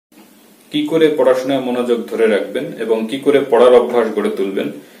কি করে পড়াশোনায় মনোযোগ ধরে রাখবেন এবং কি করে পড়ার অভ্যাস গড়ে তুলবেন,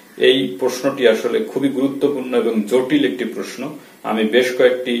 এই প্রশ্নটি আসলে খুবই গুরুত্বপূর্ণ এবং জটিল একটি প্রশ্ন। আমি বেশ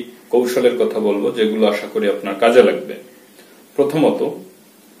কয়েকটি কৌশলের কথা বলবো যেগুলো আশা করি আপনার কাজে লাগবে। প্রথমত,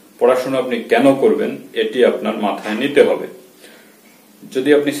 পড়াশোনা আপনি কেন করবেন এটি আপনার মাথায় নিতে হবে। যদি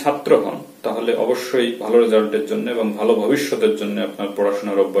আপনি ছাত্র হন তাহলে অবশ্যই ভালো রেজাল্টের জন্য এবং ভালো ভবিষ্যতের জন্য আপনার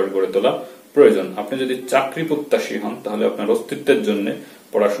পড়াশোনার অভ্যাস গড়ে তোলা প্রয়োজন। আপনি যদি চাকরি প্রত্যাশী হন তাহলে আপনার অস্তিত্বের জন্য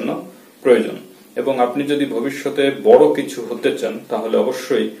পড়াশোনা প্রয়োজন, এবং আপনি যদি ভবিষ্যতে বড় কিছু হতে চান তাহলে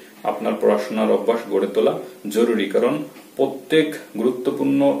অবশ্যই আপনার পড়াশোনার অভ্যাস গড়ে তোলা জরুরি, কারণ প্রত্যেক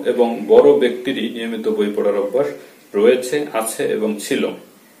গুরুত্বপূর্ণ এবং বড় ব্যক্তিরই নিয়মিত বই পড়ার অভ্যাস রয়েছে, আছে এবং ছিল।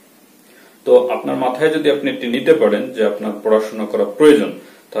 তো আপনার মাথায় যদি আপনি এটি নিতে পারেন যে আপনার পড়াশোনা করা প্রয়োজন,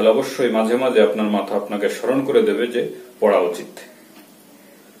 তাহলে অবশ্যই মাঝে মাঝে আপনার মাথা আপনাকে স্মরণ করে দেবে যে পড়া উচিত।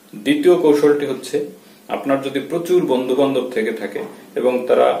 দ্বিতীয় কৌশলটি হচ্ছে, আপনার যদি প্রচুর বন্ধু বান্ধব থেকে থাকে এবং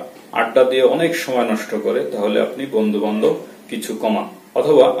তারা আড্ডা দিয়ে অনেক সময় নষ্ট করে, তাহলে আপনি বন্ধু বান্ধব কিছু কমান,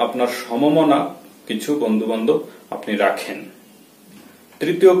 অথবা আপনার সমমনা কিছু বন্ধু বান্ধব আপনি রাখেন।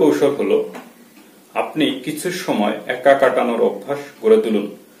 তৃতীয় কৌশল হলো, আপনি কিছু সময় একা কাটানোর অভ্যাস গড়ে তুলুন।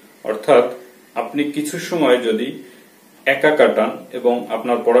 অর্থাৎ আপনি কিছু সময় যদি একা কাটান এবং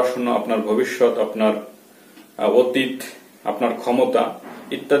আপনার পড়াশোনা, আপনার ভবিষ্যৎ, আপনার অতীত, আপনার ক্ষমতা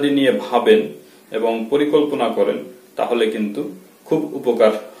ইত্যাদি নিয়ে ভাবেন এবং পরিকল্পনা করেন, তাহলে কিন্তু খুব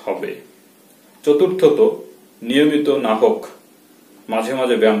উপকার হবে। চতুর্থত, নিয়মিত না হোক মাঝে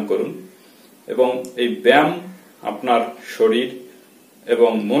মাঝে ব্যায়াম করুন, এবং এই ব্যায়াম আপনার শরীর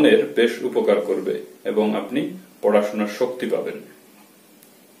এবং মনের বেশ উপকার করবে এবং আপনি পড়াশোনার শক্তি পাবেন।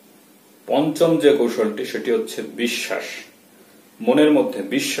 পঞ্চম যে কৌশলটি সেটি হচ্ছে বিশ্বাস। মনের মধ্যে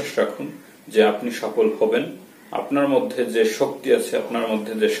বিশ্বাস রাখুন যে আপনি সফল হবেন। আপনার মধ্যে যে শক্তি আছে, আপনার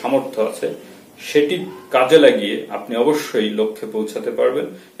মধ্যে যে সামর্থ্য আছে, সেটি কাজে লাগিয়ে আপনি অবশ্যই লক্ষ্যে পৌঁছাতে পারবেন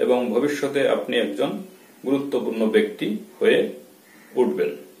এবং ভবিষ্যতে আপনি একজন গুরুত্বপূর্ণ ব্যক্তি হয়ে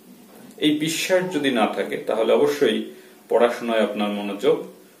উঠবেন। এই বিশ্বাস যদি না থাকে তাহলে অবশ্যই পড়াশোনায় আপনার মনোযোগ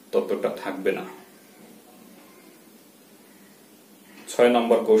ততটা থাকবে না। 6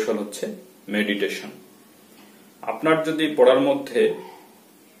 নম্বর কৌশল হচ্ছে মেডিটেশন। আপনার যদি পড়ার মধ্যে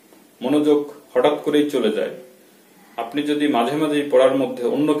মনোযোগ হঠাৎ করেই চলে যায়, আপনি যদি মাঝে মাঝেই পড়ার মধ্যে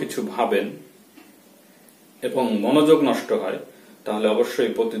অন্য কিছু ভাবেন এবং মনোযোগ নষ্ট হয়, তাহলে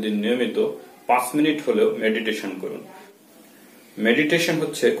অবশ্যই প্রতিদিন নিয়মিত 5 মিনিট হলেও মেডিটেশন করুন। মেডিটেশন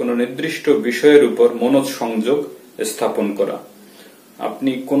হচ্ছে কোনো নির্দিষ্ট বিষয়ের উপর মনোসংযোগ স্থাপন করা।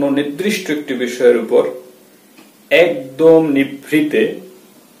 আপনি কোনো নির্দিষ্ট একটি বিষয়ের উপর একদম নিভৃতে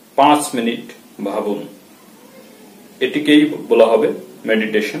 5 মিনিট ভাবুন, এটিকেই বলা হবে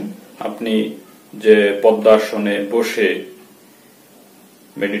মেডিটেশন। আপনি যে পদ্মাসনে বসে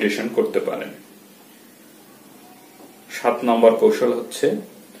মেডিটেশন করতে পারেন। 7 নম্বর কৌশল হচ্ছে,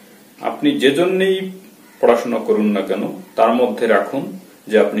 আপনি যে জন্যই পড়াশোনা করুন না কেন তার মধ্যে রাখুন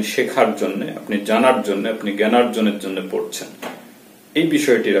যে আপনি শেখার জন্য, আপনি জানার জন্য, আপনি জ্ঞানার্জনের জন্য পড়ছেন। এই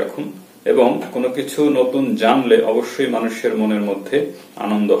বিষয়টি রাখুন, এবং কোনো কিছু নতুন জানলে অবশ্যই মানুষের মনের মধ্যে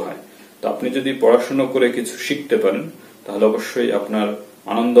আনন্দ হয়। তো আপনি যদি পড়াশোনা করে কিছু শিখতে পারেন তাহলে অবশ্যই আপনার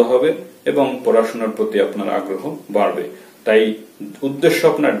আনন্দ হবে এবং পড়াশোনার প্রতি আপনার আগ্রহ বাড়বে। তাই উদ্দেশ্য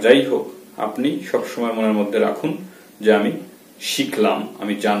আপনার যাই হোক, আপনি সবসময় মনের মধ্যে রাখুন যে আমি শিখলাম,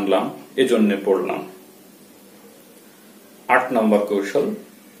 আমি জানলাম, এজন্য পড়লাম। 8 নম্বর কৌশল,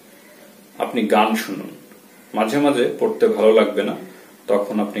 আপনি গান শুনুন। মাঝে মাঝে পড়তে ভালো লাগবে না,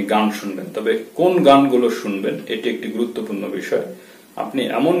 তখন আপনি গান শুনবেন, তবে কোন গানগুলো শুনবেন এটি একটি গুরুত্বপূর্ণ বিষয়। আপনি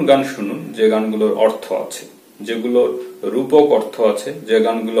এমন গান শুনুন যে গানগুলোর অর্থ আছে, যেগুলোর রূপক অর্থ আছে, যে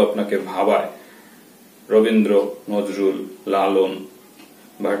গানগুলো আপনাকে ভাবায়। রবীন্দ্র, নজরুল, লালন,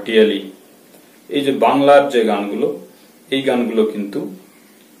 ভাটিয়ালি, এই যে বাংলার যে গানগুলো, এই গানগুলো কিন্তু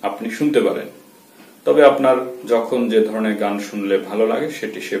আপনি শুনতে পারেন। তবে আপনার যখন যে ধরনের গান শুনলে ভালো লাগে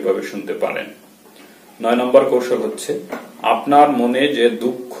সেটি সেভাবে শুনতে পারেন। 9 নম্বর কৌশল হচ্ছে, আপনার মনে যে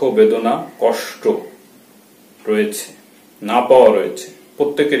দুঃখ, বেদনা, কষ্ট রয়েছে, না পাওয়া রয়েছে,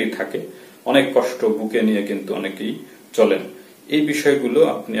 প্রত্যেকেরই থাকে, অনেক কষ্ট বুকে নিয়ে কিন্তু অনেকেই চলেন। এই বিষয়গুলো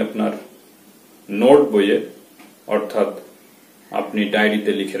আপনি আপনার নোট বইয়ে, অর্থাৎ আপনি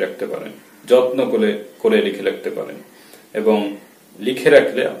ডায়েরিতে লিখে রাখতে পারেন, যত্ন করে লিখে রাখতে পারেন, এবং লিখে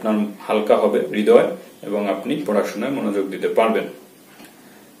রাখলে আপনার হালকা হবে হৃদয় এবং আপনি পড়াশোনায় মনোযোগ দিতে পারবেন।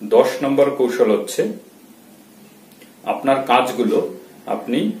 10 নম্বর কৌশল হচ্ছে, আপনার কাজগুলো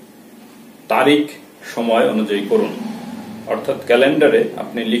আপনি তারিখ সময় অনুযায়ী করুন। অর্থাৎ ক্যালেন্ডারে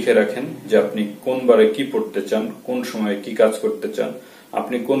আপনি লিখে রাখেন যে আপনি কোন বারে কি পড়তে চান, কোন সময়ে কি কাজ করতে চান,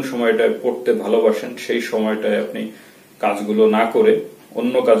 আপনি কোন সময়টায় পড়তে ভালোবাসেন, সেই সময়টায় আপনি কাজগুলো না করে,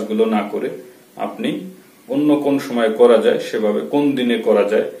 অন্য কাজগুলো না করে, আপনি অন্য কোন সময় করা যায় সেভাবে, কোন দিনে করা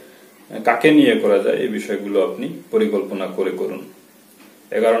যায় কাকে নিয়ে করা যায় এই বিষয়গুলো আপনি পরিকল্পনা করে করুন।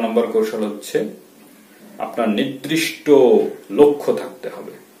 11 নম্বর কৌশল হচ্ছে আপনার নির্দিষ্ট লক্ষ্য থাকতে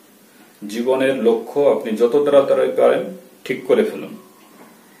হবে। জীবনের লক্ষ্য আপনি যত তাড়াতাড়ি পারেন ঠিক করে ফেলুন।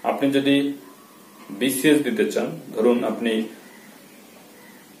 আপনি যদি বিসিএস দিতে চান, ধরুন আপনি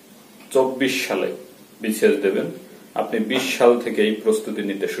 24 সালে বিসিএস দেবেন, আপনি 20 সাল থেকেই প্রস্তুতি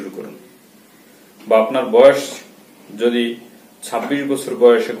নিতে শুরু করুন। বা আপনার বয়স যদি 26 বছর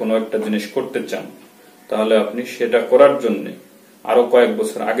বয়সে কোনো একটা জিনিস করতে চান, তাহলে আপনি সেটা করার জন্য আরো কয়েক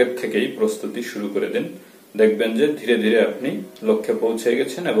বছর আগের থেকেই প্রস্তুতি শুরু করে দিন। দেখবেন যে ধীরে ধীরে আপনি লক্ষ্যে পৌঁছে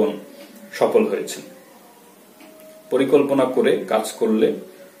গেছেন এবং সফল হয়েছেন। পরিকল্পনা করে কাজ করলে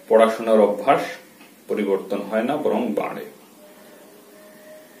পড়াশোনার অভ্যাস পরিবর্তন হয় না, বরং বাড়ে।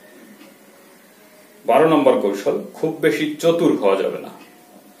 12 নম্বর কৌশল, খুব বেশি চতুর হওয়া যাবে না।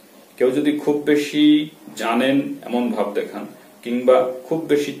 কেউ যদি খুব বেশি জানেন এমন ভাব দেখান, কিংবা খুব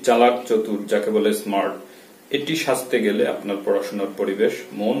বেশি চালাক চতুর, যাকে বলে স্মার্ট, এটি সাজতে গেলে আপনার পড়াশোনার পরিবেশ,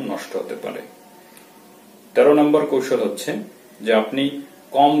 মন নষ্ট হতে পারে। 13 নম্বর কৌশল হচ্ছে যে আপনি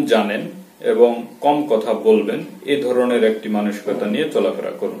কম জানেন এবং কম কথা বলবেন, এ ধরনের একটি মানসিকতা নিয়ে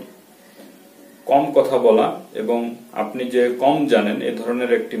চলাফেরা করুন। কম কথা বলা এবং আপনি যে কম জানেন এ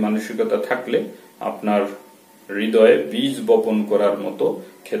ধরনের একটি মানসিকতা থাকলে আপনার হৃদয়ে বীজ বপন করার মতো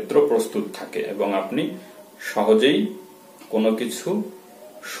ক্ষেত্র প্রস্তুত থাকে এবং আপনি সহজেই কোনো কিছু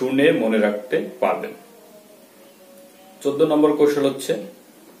শুনে মনে রাখতে পারবেন। 14 নম্বর কৌশল হচ্ছে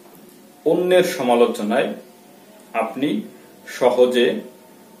অন্যের সমালোচনায় আপনি সহজে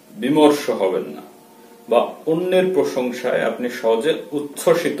বিমর্ষ হবেন না, বা অন্যের প্রশংসায় আপনি সহজে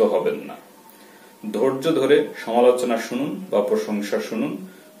উচ্ছ্বসিত হবেন না। ধৈর্য ধরে সমালোচনা শুনুন বা প্রশংসা শুনুন,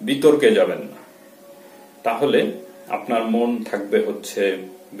 বিতর্কে যাবেন না। তাহলে আপনার মন থাকবে হচ্ছে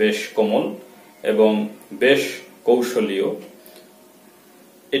বেশ কোমল এবং বেশ কৌশলীয়,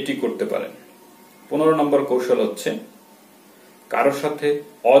 এটি করতে পারেন। 15 নম্বর কৌশল হচ্ছে কারো সাথে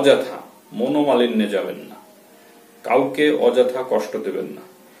অযথা মনোমালিন্যে যাবেন না, কাউকে অযথা কষ্ট দেবেন না।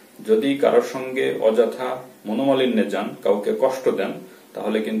 যদি কারোর সঙ্গে অযথা মনোমালিন্যে যান, কাউকে কষ্ট দেন,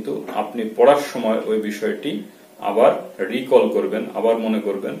 তাহলে কিন্তু আপনি পড়ার সময় ওই বিষয়টি আবার রিকল করবেন, আবার মনে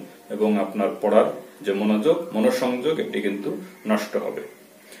করবেন এবং আপনার পড়ার যে মনোসংযোগ এটি কিন্তু নষ্ট হবে।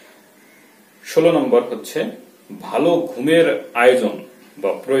 16 নম্বর হচ্ছে ভালো ঘুমের আয়োজন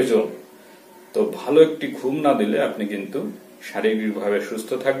বা প্রয়োজন। তো ভালো একটি ঘুম না দিলে আপনি কিন্তু শারীরিকভাবে সুস্থ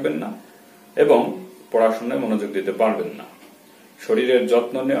থাকবেন না এবং পড়াশোনায় মনোযোগ দিতে পারবেন না। শরীরের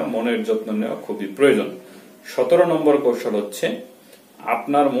যত্ন নেওয়া, মনের যত্ন নেওয়া খুবই প্রয়োজন। 17 নম্বর কৌশল হচ্ছে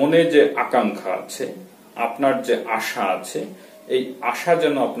আপনার মনে যে আকাঙ্ক্ষা আছে, আপনার যে আশা আছে, এই আশা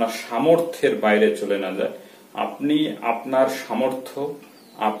যেন আপনার সামর্থ্যের বাইরে চলে না যায়। আপনি আপনার সামর্থ্য,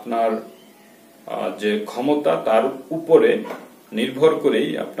 আপনার যে ক্ষমতা, তার উপরে নির্ভর করেই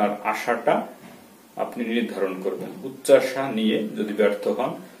আপনার আশাটা আপনি নির্ধারণ করবেন। উচ্চাশা নিয়ে যদি ব্যর্থ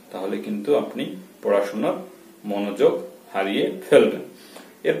হন, তাহলে কিন্তু আপনি পড়াশোনার মনোযোগ হারিয়ে ফেলবেন।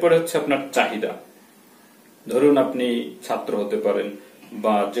 এরপরে হচ্ছে আপনার চাহিদা। ধরুন আপনি ছাত্র হতে পারেন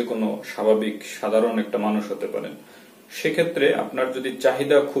বা যে কোনো স্বাভাবিক সাধারণ একটা মানুষ হতে পারেন। সেক্ষেত্রে আপনার যদি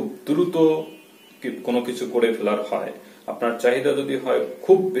চাহিদা খুব দ্রুত কোনো কিছু করে ফেলার হয়, আপনার চাহিদা যদি হয়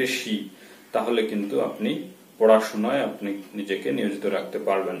খুব বেশি, তাহলে কিন্তু আপনি পড়াশোনায় আপনি নিজেকে নিয়োজিত রাখতে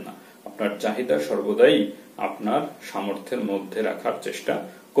পারবেন না। আপনার চাহিদা সর্বদাই আপনার সামর্থ্যের মধ্যে রাখার চেষ্টা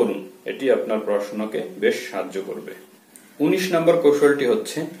করুন, এটি আপনার পড়াশোনাকে বেশ সাহায্য করবে। 19 নম্বর কৌশলটি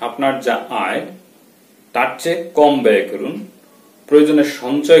হচ্ছে আপনার যা আয় তার চেয়ে কম ব্যয় করুন, প্রয়োজনে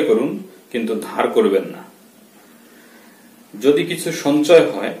সঞ্চয় করুন, কিন্তু ধার করবেন না। যদি কিছু সঞ্চয়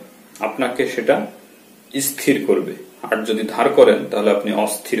হয় আপনাকে সেটা স্থির করবে, আর যদি ধার করেন তাহলে আপনি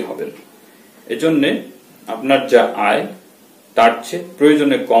অস্থির হবেন। এজন্য আপনার যা আয় তার চেয়ে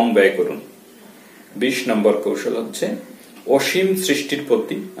প্রয়োজনে কম ব্যয় করুন। 20 নম্বর কৌশল হচ্ছে অসীম সৃষ্টির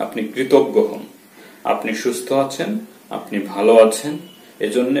প্রতি আপনি কৃতজ্ঞ হন। আপনি সুস্থ আছেন, আপনি ভালো আছেন,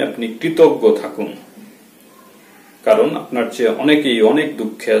 এজন্য আপনি কৃতজ্ঞ থাকুন। কারণ আপনার চেয়ে অনেকেই অনেক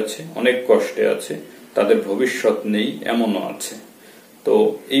দুঃখে আছে, অনেক কষ্টে আছে, তাদের ভবিষ্যৎ নেই এমনও আছে। তো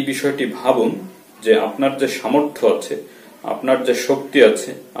এই বিষয়টি ভাবুন যে আপনার যে সামর্থ্য আছে, আপনার যে শক্তি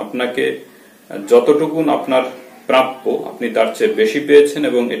আছে, আপনাকে যতটুকুন আপনার প্রাপ্য আপনি তার চেয়ে বেশি পেয়েছেন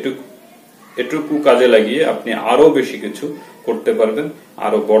এবং এটুকু কাজে লাগিয়ে আপনি আরো বেশি কিছু করতে পারবেন,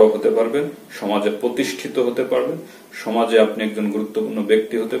 আরো বড় হতে পারবেন, সমাজে প্রতিষ্ঠিত হতে পারবেন, সমাজে আপনি একজন গুরুত্বপূর্ণ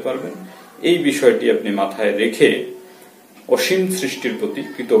ব্যক্তি হতে পারবেন। এই বিষয়টি আপনি মাথায় রেখে অসীম সৃষ্টির প্রতি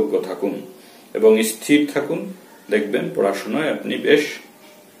কৃতজ্ঞ থাকুন এবং স্থির থাকুন। দেখবেন পড়াশোনায় আপনি বেশ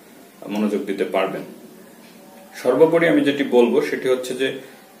মনোযোগ দিতে পারবেন। সর্বোপরি আমি যেটি বলবো সেটি হচ্ছে যে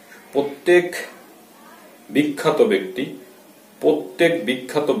প্রত্যেক বিখ্যাত ব্যক্তি প্রত্যেক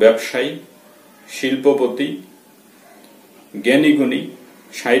বিখ্যাত ব্যবসায়ী, শিল্পপতি, জ্ঞানীগুণী,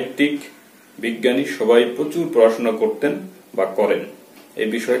 সাহিত্যিক, বিজ্ঞানী সবাই প্রচুর পড়াশোনা করতেন বা করেন। এই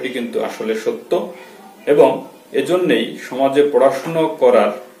বিষয়টি কিন্তু আসলে সত্য, এবং এজন্যই সমাজে পড়াশোনা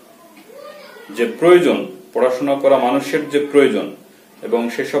করার যে প্রয়োজন, পড়াশোনা করা মানুষের যে প্রয়োজন, এবং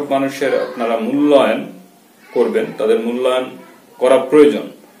সেসব মানুষের আপনারা মূল্যায়ন করবেন, তাদের মূল্যায়ন করা প্রয়োজন,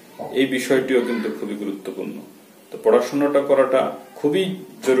 এই বিষয়টিও কিন্তু খুবই গুরুত্বপূর্ণ। তো পড়াশোনাটা করাটা খুবই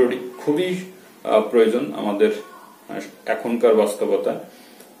জরুরি, খুবই প্রয়োজন আমাদের এখনকার বাস্তবতা,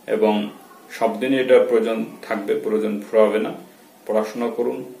 এবং সব দিনই এটা প্রয়োজন থাকবে, প্রয়োজন ফুরাবে না। পড়াশোনা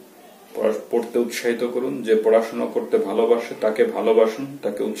করুন, পড়তে উৎসাহিত করুন। যে পড়াশোনা করতে ভালোবাসে তাকে ভালোবাসুন,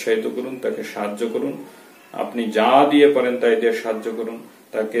 তাকে উৎসাহিত করুন, তাকে সাহায্য করুন। আপনি যা দিয়ে পারেন তাই দিয়ে সাহায্য করুন,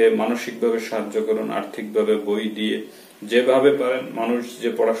 তাকে মানসিকভাবে সাহায্য করুন, আর্থিকভাবে বই দিয়ে, যেভাবে পারেন মানুষ যে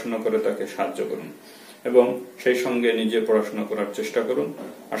পড়াশোনা করে তাকে সাহায্য করুন, এবং সেই সঙ্গে নিজে পড়াশোনা করার চেষ্টা করুন।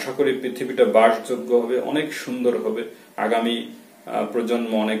 আশা করি পৃথিবীটা বাসযোগ্য হবে, অনেক সুন্দর হবে, আগামী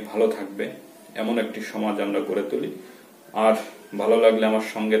প্রজন্ম অনেক ভালো থাকবে, এমন একটি সমাজ আমরা গড়ে তুলি। আর ভালো লাগলে আমার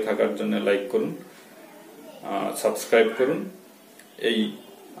সঙ্গে থাকার জন্য লাইক করুন, সাবস্ক্রাইব করুন, এই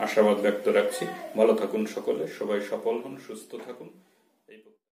আশাবাদ ব্যক্ত রাখছি। ভালো থাকুন সকলে, সবাই সফল হন, সুস্থ থাকুন।